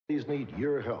Please need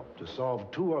your help to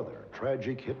solve two other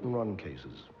tragic hit-and-run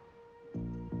cases.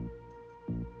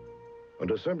 On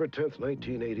December 10th,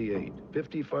 1988,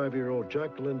 55-year-old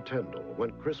Jacqueline Tyndall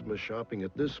went Christmas shopping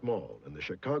at this mall in the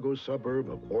Chicago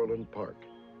suburb of Orland Park.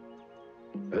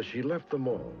 As she left the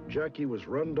mall, Jackie was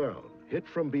run down, hit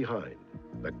from behind.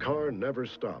 The car never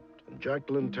stopped, and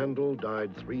Jacqueline Tyndall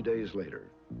died 3 days later.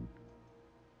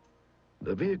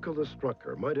 The vehicle that struck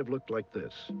her might have looked like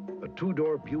this: a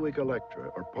two-door Buick Electra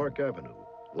or Park Avenue,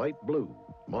 light blue,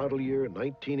 model year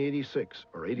 1986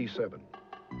 or 87.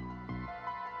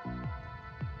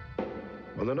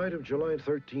 On the night of July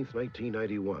 13th,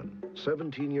 1991,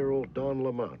 17-year-old Dawn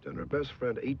Lamont and her best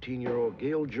friend, 18-year-old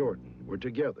Gail Jordan, were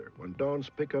together when Dawn's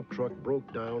pickup truck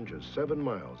broke down just 7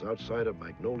 miles outside of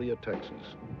Magnolia,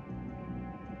 Texas.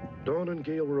 Dawn and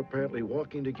Gail were apparently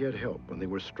walking to get help when they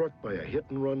were struck by a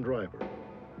hit-and-run driver.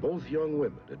 Both young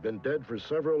women had been dead for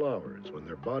several hours when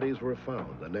their bodies were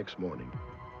found the next morning.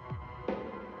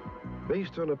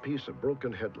 Based on a piece of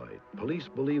broken headlight, police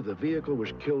believe the vehicle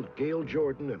which killed Gail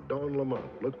Jordan and Dawn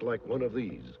Lamont looked like one of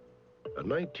these: a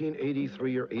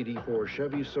 1983 or 84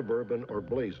 Chevy Suburban or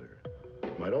Blazer.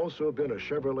 It might also have been a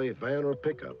Chevrolet van or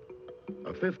pickup.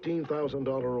 A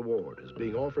 $15,000 reward is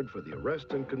being offered for the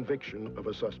arrest and conviction of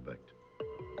a suspect.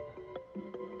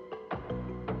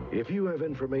 If you have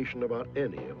information about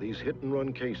any of these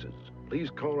hit-and-run cases, please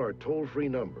call our toll-free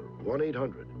number,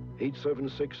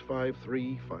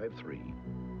 1-800-876-5353.